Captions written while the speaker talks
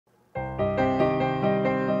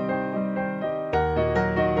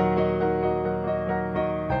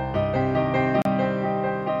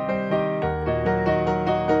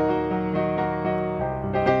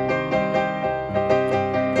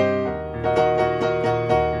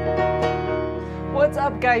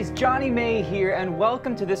guys, Johnny May here, and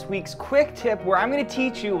welcome to this week's quick tip where I'm going to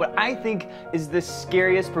teach you what I think is the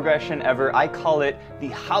scariest progression ever. I call it the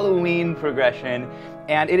Halloween progression,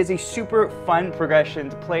 and it is a super fun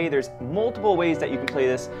progression to play. There's multiple ways that you can play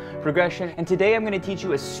this progression, and today I'm going to teach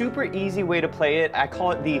you a super easy way to play it. I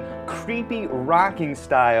call it the creepy rocking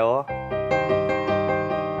style.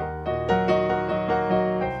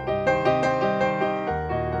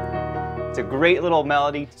 It's a great little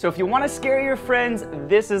melody. So if you want to scare your friends,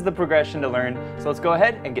 this is the progression to learn. So let's go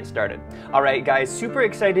ahead and get started. All right, guys, super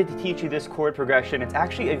excited to teach you this chord progression. It's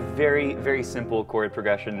actually a very, very simple chord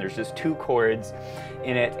progression. There's just 2 chords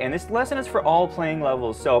in it. And this lesson is for all playing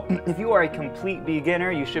levels. So if you are a complete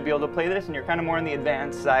beginner, you should be able to play this, and you're kind of more on the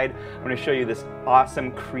advanced side. I'm going to show you this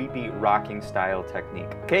awesome, creepy rocking style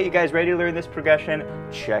technique. Okay, you guys ready to learn this progression?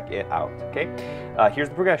 Check it out, okay? Here's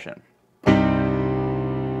the progression.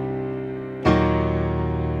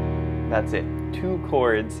 That's it, 2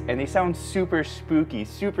 chords, and they sound super spooky,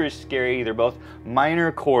 super scary. They're both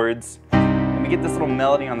minor chords, and we get this little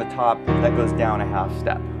melody on the top that goes down a half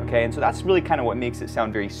step, okay? And so that's really kind of what makes it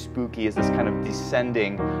sound very spooky, is this kind of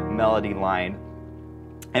descending melody line,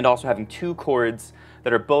 and also having 2 chords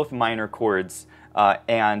that are both minor chords,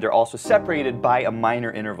 and they're also separated by a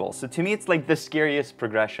minor interval. So to me, it's like the scariest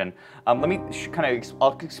progression. Let me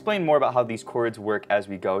I'll explain more about how these chords work as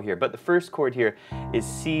we go here. But the first chord here is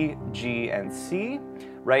C, G, and C.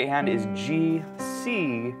 Right hand is G,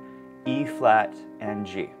 C, E flat, and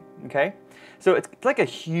G. Okay? So it's like a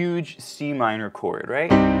huge C minor chord,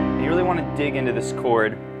 right? And you really want to dig into this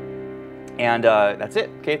chord. And that's it,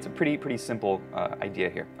 okay? It's a pretty simple idea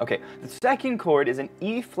here. Okay, the second chord is an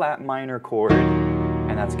E flat minor chord,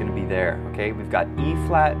 and that's gonna be there, okay? We've got E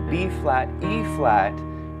flat, B flat, E flat,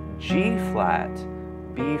 G flat,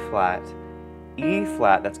 B flat, E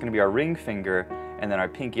flat, that's gonna be our ring finger, and then our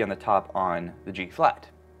pinky on the top on the G flat,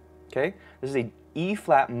 okay? This is a E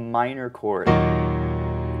flat minor chord,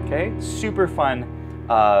 okay? Super fun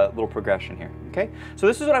little progression here. Okay, so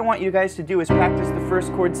this is what I want you guys to do, is practice the first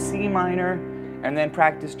chord C minor, and then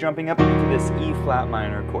practice jumping up into this E flat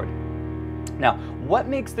minor chord. Now, what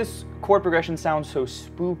makes this chord progression sound so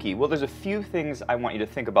spooky? Well, there's a few things I want you to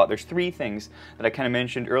think about. There's 3 things that I kind of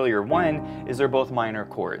mentioned earlier. One is they're both minor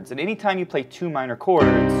chords, and anytime you play 2 minor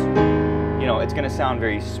chords, you know, it's going to sound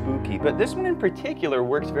very spooky. But this one in particular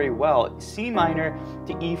works very well. C minor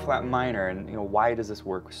to E flat minor. And you know, why does this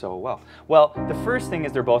work so well? Well, the first thing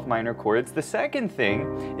is they're both minor chords. The second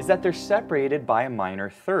thing is that they're separated by a minor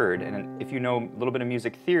third. And if you know a little bit of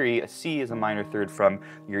music theory, a C is a minor third from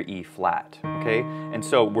your E flat. Okay? And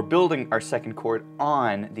so we're building our second chord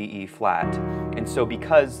on the E flat. And so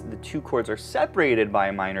because the 2 chords are separated by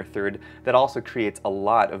a minor third, that also creates a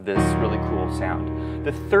lot of this really cool sound.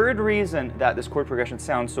 The third reason that this chord progression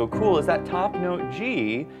sounds so cool is that top note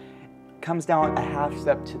G comes down a half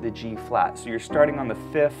step to the G flat. So you're starting on the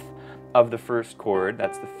 5th of the first chord,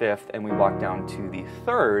 that's the 5th, and we walk down to the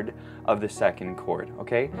 3rd of the second chord,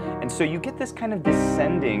 okay? And so you get this kind of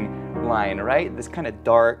descending line, right? This kind of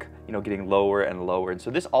dark, you know, getting lower and lower. And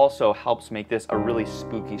so this also helps make this a really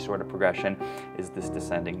spooky sort of progression, is this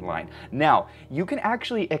descending line. Now, you can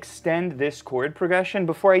actually extend this chord progression.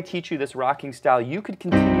 Before I teach you this rocking style, you could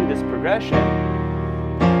continue this progression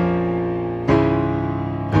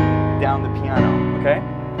down the piano, okay?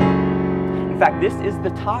 In fact, this is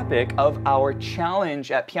the topic of our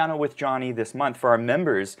challenge at Piano with Jonny this month for our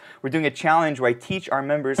members. We're doing a challenge where I teach our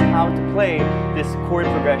members how to play this chord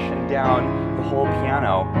progression down the whole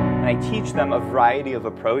piano. And I teach them a variety of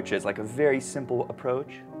approaches, like a very simple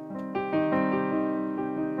approach.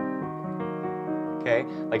 Okay,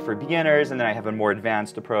 like for beginners, and then I have a more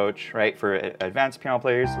advanced approach, right, for advanced piano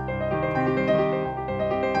players.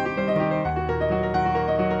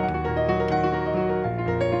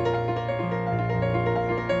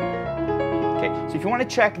 So if you want to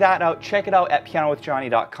check that out, check it out at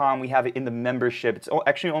pianowithjonny.com. We have it in the membership. It's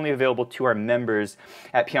actually only available to our members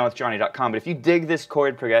at pianowithjonny.com. But if you dig this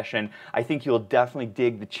chord progression, I think you'll definitely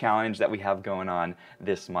dig the challenge that we have going on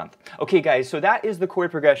this month. Okay, guys, so that is the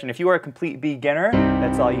chord progression. If you are a complete beginner,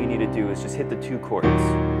 that's all you need to do is just hit the 2 chords.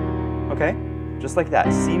 Okay? Just like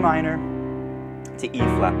that. C minor to E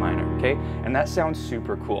flat minor. Okay? And that sounds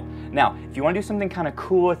super cool. Now, if you want to do something kind of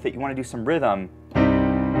cool with it, you want to do some rhythm,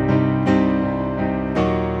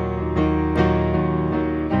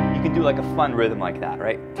 do like a fun rhythm like that,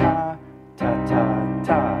 right? Ta ta ta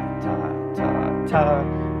ta ta ta ta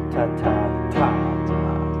ta ta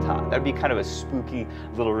ta ta. That'd be kind of a spooky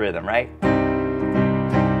little rhythm, right?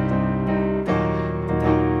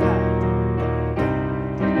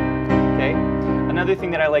 Okay. Another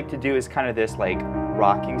thing that I like to do is kind of this like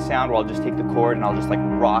rocking sound where I'll just take the chord and I'll just like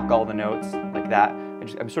rock all the notes like that.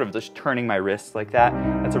 I'm sort of just turning my wrists like that.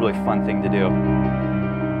 That's a really fun thing to do.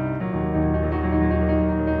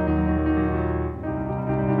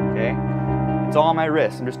 Okay? It's all on my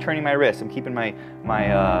wrist. I'm just turning my wrist. I'm keeping my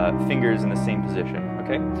fingers in the same position.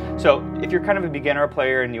 Okay? So if you're kind of a beginner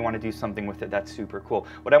player and you want to do something with it, that's super cool.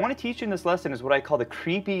 What I want to teach you in this lesson is what I call the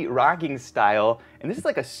creepy rocking style. And this is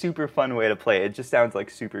like a super fun way to play it. It just sounds like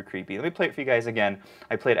super creepy. Let me play it for you guys again.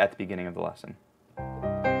 I played it at the beginning of the lesson.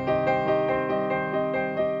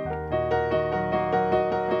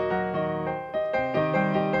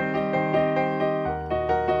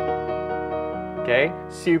 Okay,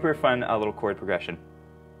 super fun little chord progression.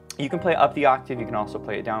 You can play up the octave, you can also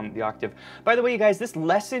play it down the octave. By the way, you guys, this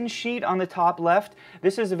lesson sheet on the top left,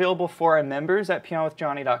 this is available for our members at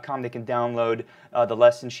pianowithjonny.com. They can download the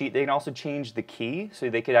lesson sheet. They can also change the key, so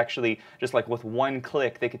they could actually, just like with one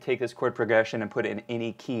click, they could take this chord progression and put it in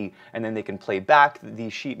any key, and then they can play back the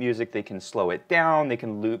sheet music, they can slow it down, they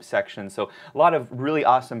can loop sections. So a lot of really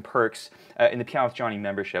awesome perks in the Piano with Jonny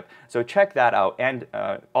membership. So check that out. And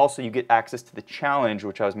also you get access to the challenge,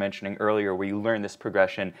 which I was mentioning earlier, where you learn this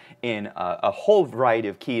progression in a whole variety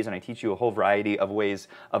of keys, and I teach you a whole variety of ways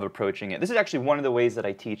of approaching it. This is actually one of the ways that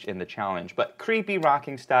I teach in the challenge, but creepy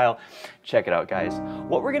rocking style, check it out, guys.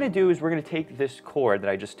 What we're going to do is we're going to take this chord that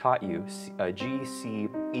I just taught you, G, C,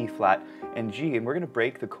 E flat, and G, and we're going to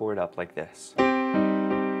break the chord up like this. Okay?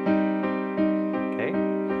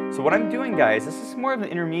 So what I'm doing, guys, this is more of an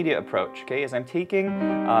intermediate approach, okay, is I'm taking,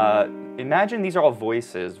 imagine these are all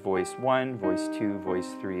voices, voice 1, voice 2,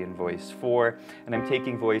 voice 3, and voice 4, and I'm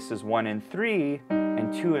taking voices 1 and 3,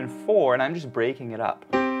 and 2 and 4, and I'm just breaking it up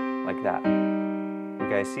like that. You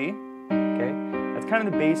guys see? Okay? That's kind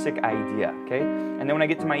of the basic idea, okay? And then when I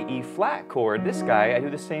get to my E flat chord, this guy, I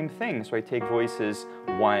do the same thing. So I take voices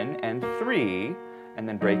 1 and 3, and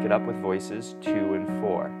then break it up with voices 2 and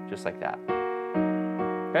 4, just like that.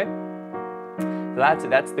 Okay? So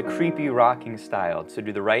that's the creepy rocking style. So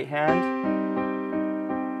do the right hand.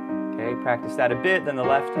 Okay, practice that a bit, then the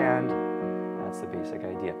left hand. That's the basic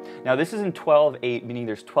idea. Now this is in 12/8, meaning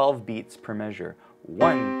there's 12 beats per measure.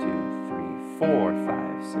 1, 2, 3, 4,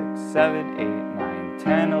 5, 6, 7, 8, 9,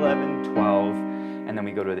 10, 11, 12. And then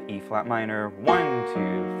we go to the E flat minor. 1,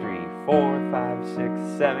 2, 3, 4, 5, 6,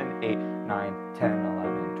 7, 8, 9, 10,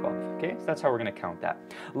 11, 12. Okay, so that's how we're going to count that.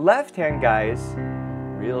 Left hand, guys,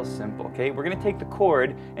 real simple, okay? We're going to take the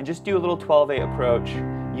chord and just do a little 12/8 approach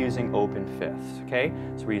using open fifths, okay?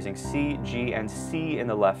 So we're using C, G, and C in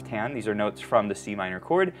the left hand. These are notes from the C minor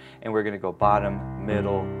chord, and we're going to go bottom,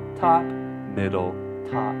 middle, top, middle,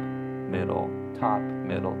 top, middle, top,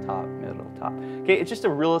 middle, top, middle, top. Okay, it's just a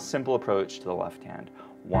real simple approach to the left hand.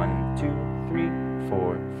 1, 2, 3,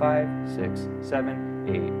 4, 5, 6, 7,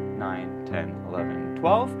 8, 9, 10, 11,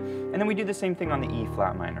 12. And then we do the same thing on the E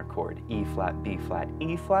flat minor chord. E flat, B flat,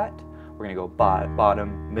 E flat. We're going to go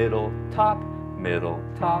bottom, middle, top, middle,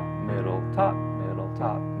 top, middle, top, middle,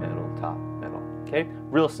 top, middle, top, middle. Okay?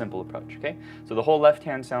 Real simple approach, okay? So the whole left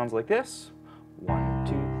hand sounds like this. 1,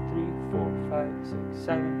 2, 3, 4, 5, 6,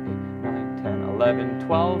 7, 8, 9, 10, 11,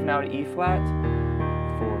 12. Now to E flat.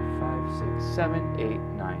 4, 5, 6, 7, 8,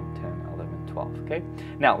 9, 10, 11, 12. Okay?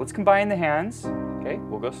 Now let's combine the hands. Okay?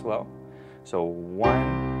 We'll go slow. So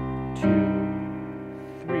 1, 2,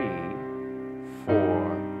 3,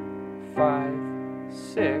 4, 5,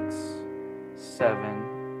 6,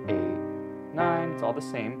 7, 8, 9. It's all the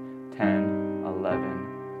same. 10, 11,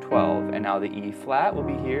 12. And now the E flat will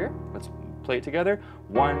be here. Let's play it together.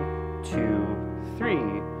 1, 2,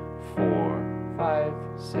 3, 4, 5,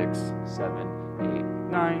 6, 7, 8,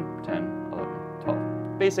 9, 10, 11,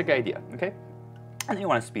 12. Basic idea, okay? And then you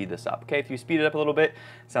want to speed this up, okay? If you speed it up a little bit,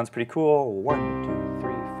 it sounds pretty cool. 1, 2,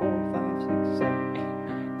 3, 4, 5, 6, 7,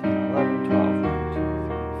 8, 9, 10, 11, 12. 1, 2,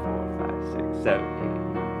 3, 4, 5, 6, 7, 8,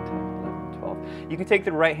 9, 10, 11, 12. You can take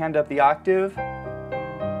the right hand up the octave.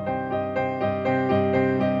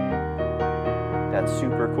 That's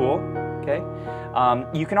super cool, okay?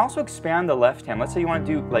 You can also expand the left hand. Let's say you want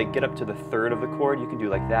to do, like, get up to the third of the chord. You can do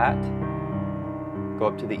like that. Go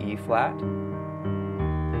up to the E flat.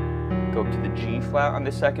 Go up to the G flat on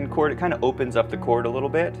the second chord. It kind of opens up the chord a little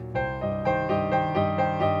bit.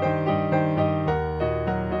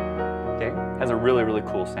 Okay, has a really, really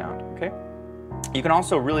cool sound, okay? You can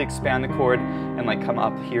also really expand the chord and like come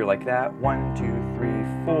up here like that. 1, 2, 3,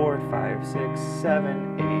 4, 5, 6,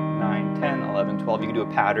 7, 8, 9, 10, 11, 12. You can do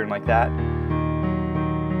a pattern like that.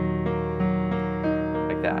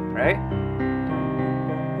 Like that, right?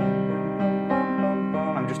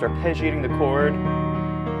 I'm just arpeggiating the chord,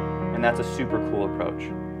 and that's a super cool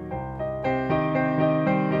approach.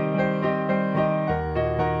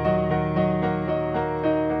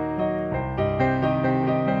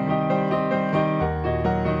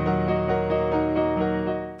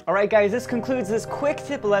 Alright guys, this concludes this quick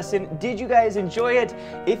tip lesson. Did you guys enjoy it?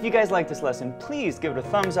 If you guys liked this lesson, please give it a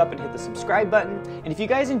thumbs up and hit the subscribe button. And if you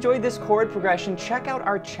guys enjoyed this chord progression, check out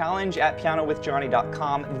our challenge at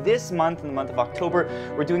pianowithjonny.com. This month, in the month of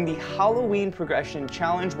October, we're doing the Halloween progression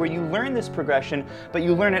challenge where you learn this progression, but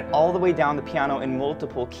you learn it all the way down the piano in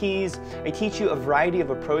multiple keys. I teach you a variety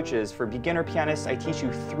of approaches. For beginner pianists, I teach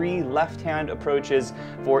you 3 left-hand approaches.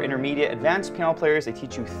 For intermediate advanced piano players, I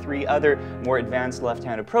teach you 3 other more advanced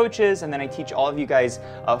left-hand approaches, and then I teach all of you guys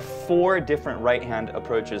 4 different right-hand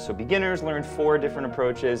approaches. So beginners learn 4 different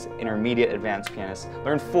approaches, intermediate advanced pianists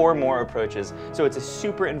learn 4 more approaches. So it's a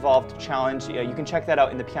super involved challenge. You can check that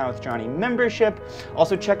out in the Piano with Jonny membership.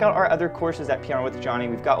 Also check out our other courses at Piano with Jonny.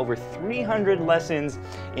 We've got over 300 lessons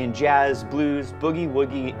in jazz, blues, boogie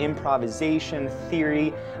woogie, improvisation,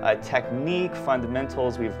 theory, technique,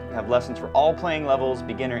 fundamentals. We have lessons for all playing levels,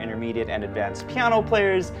 beginner, intermediate, and advanced piano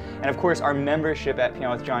players. And of course our membership at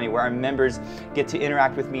Piano with Jonny, where our members get to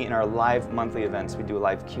interact with me in our live monthly events. We do a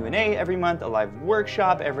live Q&A every month, a live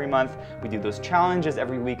workshop every month. We do those challenges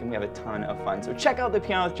every week, and we have a ton of fun. So check out the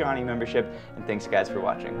Piano with Jonny membership, and thanks guys for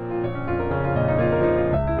watching.